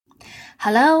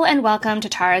Hello and welcome to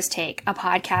Tara's Take, a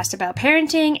podcast about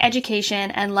parenting, education,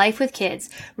 and life with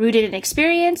kids, rooted in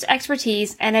experience,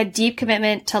 expertise, and a deep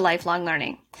commitment to lifelong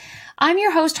learning. I'm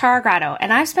your host, Tara Grotto,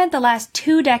 and I've spent the last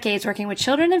 2 decades working with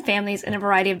children and families in a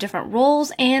variety of different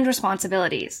roles and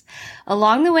responsibilities.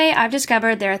 Along the way, I've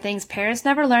discovered there are things parents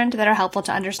never learned that are helpful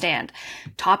to understand,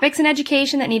 topics in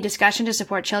education that need discussion to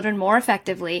support children more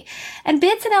effectively, and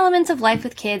bits and elements of life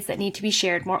with kids that need to be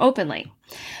shared more openly.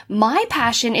 My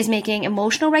passion is making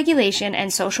emotional regulation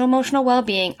and social-emotional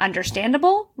well-being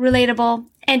understandable, relatable,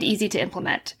 and easy to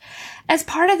implement. As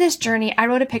part of this journey, I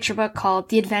wrote a picture book called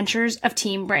The Adventures of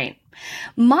Team Brain.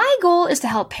 My goal is to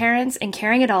help parents and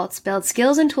caring adults build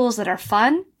skills and tools that are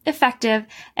fun, effective,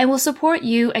 and will support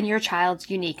you and your child's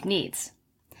unique needs.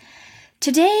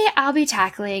 Today, I'll be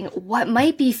tackling what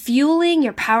might be fueling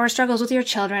your power struggles with your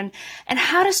children and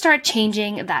how to start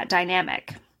changing that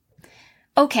dynamic.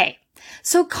 Okay.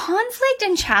 So conflict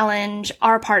and challenge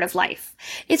are part of life.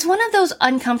 It's one of those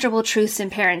uncomfortable truths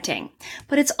in parenting,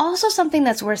 but it's also something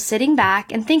that's worth sitting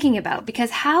back and thinking about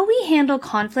because how we handle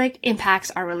conflict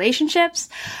impacts our relationships,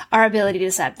 our ability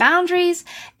to set boundaries,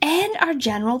 and our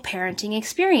general parenting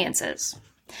experiences.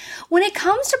 When it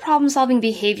comes to problem-solving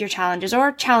behavior challenges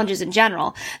or challenges in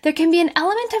general, there can be an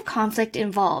element of conflict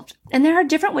involved, and there are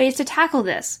different ways to tackle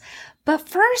this. But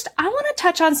first, I want to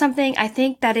touch on something I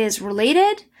think that is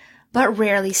related but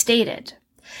rarely stated.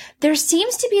 There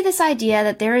seems to be this idea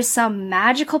that there is some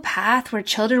magical path where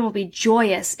children will be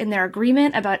joyous in their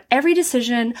agreement about every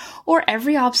decision or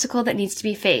every obstacle that needs to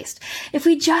be faced, if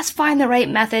we just find the right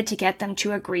method to get them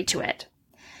to agree to it.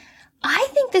 I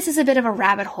think this is a bit of a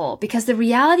rabbit hole because the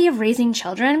reality of raising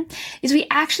children is we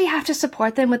actually have to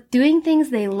support them with doing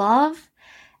things they love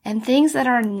and things that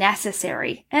are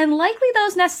necessary, and likely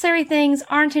those necessary things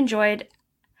aren't enjoyed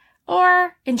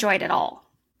or enjoyed at all.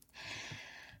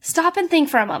 Stop and think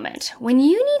for a moment. When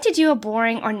you need to do a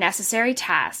boring or necessary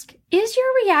task, is your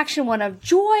reaction one of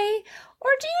joy,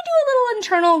 or do you do a little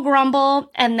internal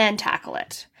grumble and then tackle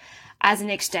it? As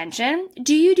an extension,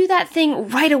 do you do that thing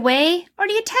right away, or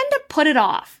do you tend to put it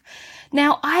off?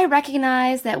 Now, I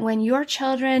recognize that when your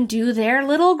children do their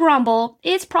little grumble,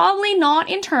 it's probably not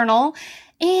internal,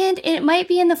 and it might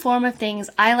be in the form of things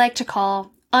I like to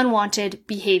call unwanted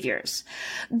behaviors.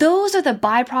 Those are the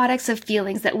byproducts of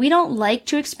feelings that we don't like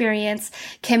to experience,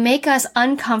 can make us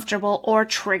uncomfortable or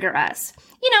trigger us.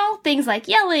 Things like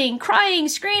yelling, crying,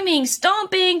 screaming,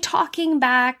 stomping, talking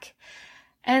back,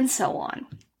 and so on.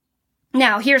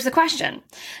 Now, here's the question.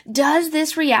 Does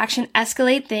this reaction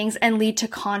escalate things and lead to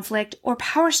conflict or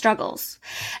power struggles?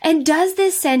 And does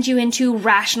this send you into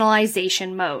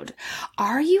rationalization mode?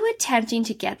 Are you attempting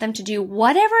to get them to do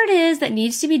whatever it is that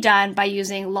needs to be done by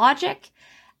using logic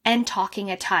and talking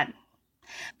a ton?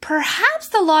 Perhaps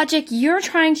the logic you're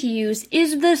trying to use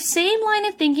is the same line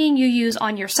of thinking you use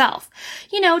on yourself.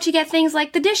 To get things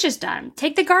like the dishes done,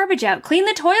 take the garbage out, clean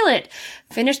the toilet,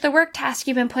 finish the work task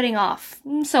you've been putting off,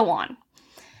 and so on.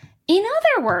 In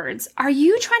other words, are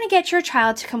you trying to get your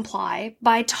child to comply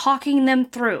by talking them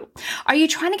through? Are you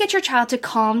trying to get your child to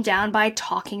calm down by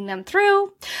talking them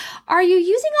through? Are you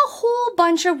using a whole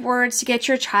bunch of words to get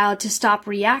your child to stop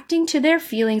reacting to their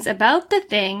feelings about the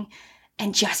thing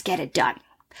and just get it done?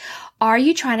 Are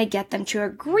you trying to get them to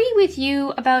agree with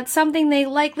you about something they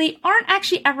likely aren't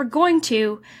actually ever going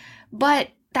to, but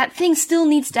that thing still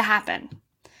needs to happen?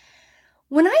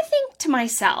 When I think to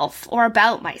myself or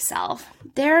about myself,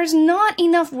 there's not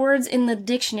enough words in the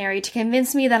dictionary to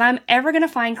convince me that I'm ever going to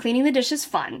find cleaning the dishes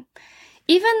fun,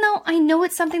 even though I know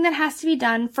it's something that has to be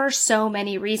done for so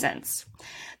many reasons.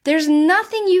 There's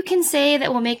nothing you can say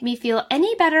that will make me feel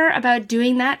any better about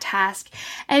doing that task,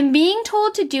 and being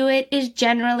told to do it is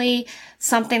generally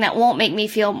something that won't make me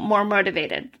feel more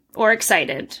motivated or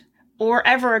excited or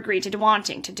ever agree to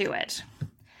wanting to do it.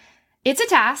 It's a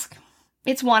task.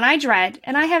 It's one I dread,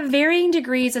 and I have varying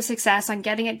degrees of success on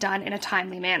getting it done in a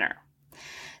timely manner.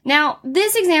 Now,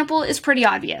 this example is pretty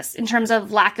obvious in terms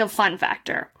of lack of fun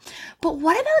factor. But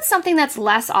what about something that's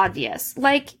less obvious?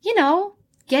 Like,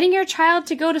 getting your child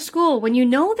to go to school when you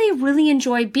know they really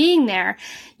enjoy being there,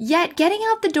 yet getting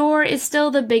out the door is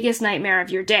still the biggest nightmare of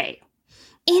your day.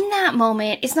 In that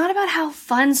moment, it's not about how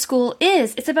fun school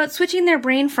is. It's about switching their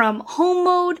brain from home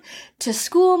mode to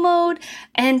school mode,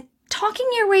 and talking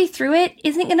your way through it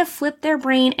isn't going to flip their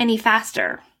brain any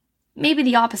faster. Maybe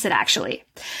the opposite, actually.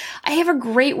 I have a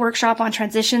great workshop on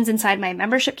transitions inside my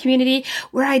membership community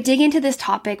where I dig into this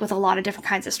topic with a lot of different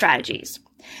kinds of strategies.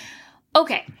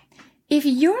 Okay, if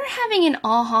you're having an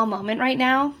aha moment right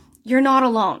now, you're not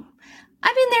alone.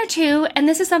 I've been there too, and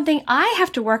this is something I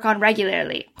have to work on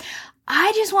regularly.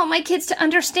 I just want my kids to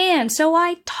understand, so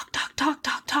I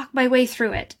talk my way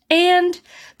through it. And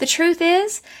the truth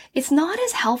is, it's not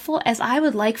as helpful as I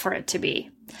would like for it to be.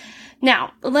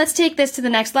 Now, let's take this to the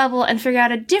next level and figure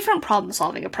out a different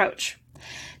problem-solving approach.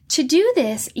 To do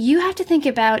this, you have to think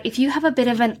about if you have a bit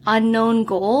of an unknown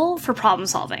goal for problem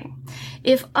solving.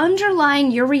 If underlying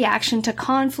your reaction to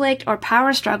conflict or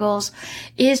power struggles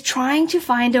is trying to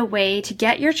find a way to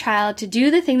get your child to do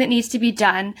the thing that needs to be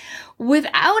done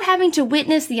without having to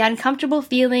witness the uncomfortable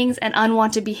feelings and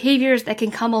unwanted behaviors that can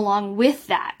come along with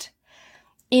that.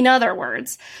 In other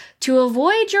words, to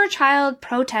avoid your child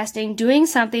protesting doing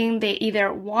something they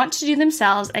either want to do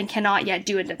themselves and cannot yet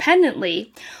do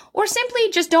independently, or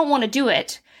simply just don't want to do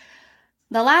it.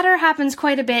 The latter happens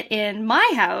quite a bit in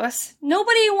my house.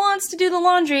 Nobody wants to do the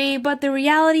laundry, but the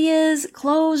reality is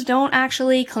clothes don't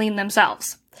actually clean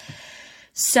themselves.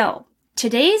 So,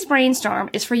 today's brainstorm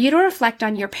is for you to reflect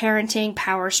on your parenting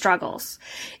power struggles.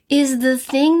 Is the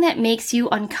thing that makes you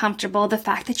uncomfortable the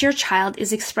fact that your child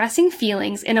is expressing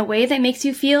feelings in a way that makes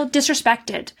you feel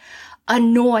disrespected,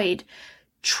 annoyed,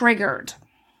 triggered?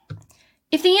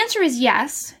 If the answer is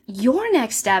yes, your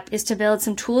next step is to build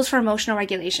some tools for emotional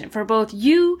regulation for both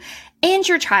you and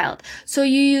your child, so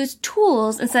you use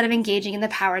tools instead of engaging in the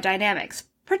power dynamics,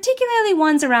 particularly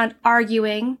ones around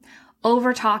arguing,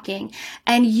 over-talking,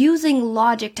 and using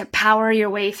logic to power your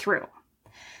way through.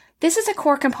 This is a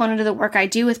core component of the work I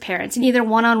do with parents in either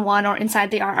one-on-one or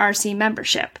inside the RRC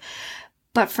membership.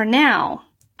 But for now,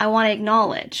 I want to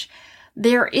acknowledge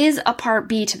there is a part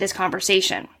B to this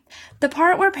conversation. The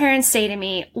part where parents say to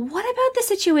me, what about the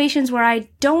situations where I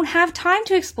don't have time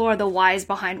to explore the whys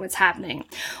behind what's happening?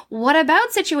 What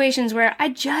about situations where I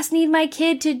just need my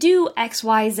kid to do X,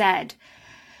 Y, Z?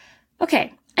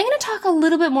 Okay, I'm going to talk a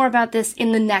little bit more about this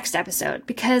in the next episode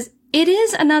because it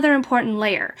is another important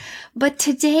layer. But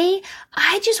today,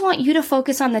 I just want you to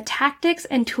focus on the tactics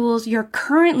and tools you're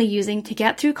currently using to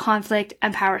get through conflict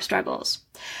and power struggles.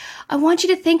 I want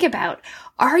you to think about,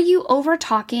 are you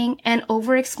over-talking and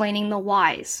over-explaining the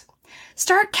whys?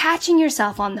 Start catching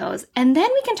yourself on those, and then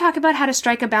we can talk about how to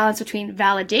strike a balance between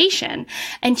validation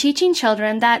and teaching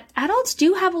children that adults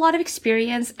do have a lot of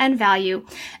experience and value,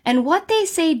 and what they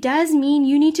say does mean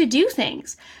you need to do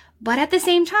things. But at the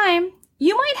same time,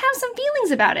 you might have some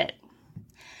feelings about it.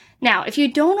 Now, if you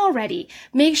don't already,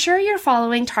 make sure you're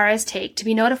following Tara's Take to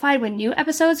be notified when new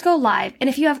episodes go live. And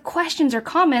if you have questions or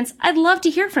comments, I'd love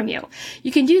to hear from you.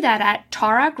 You can do that at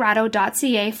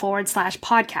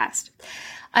taragrado.ca/podcast.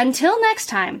 Until next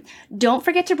time, don't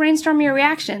forget to brainstorm your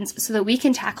reactions so that we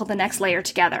can tackle the next layer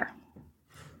together.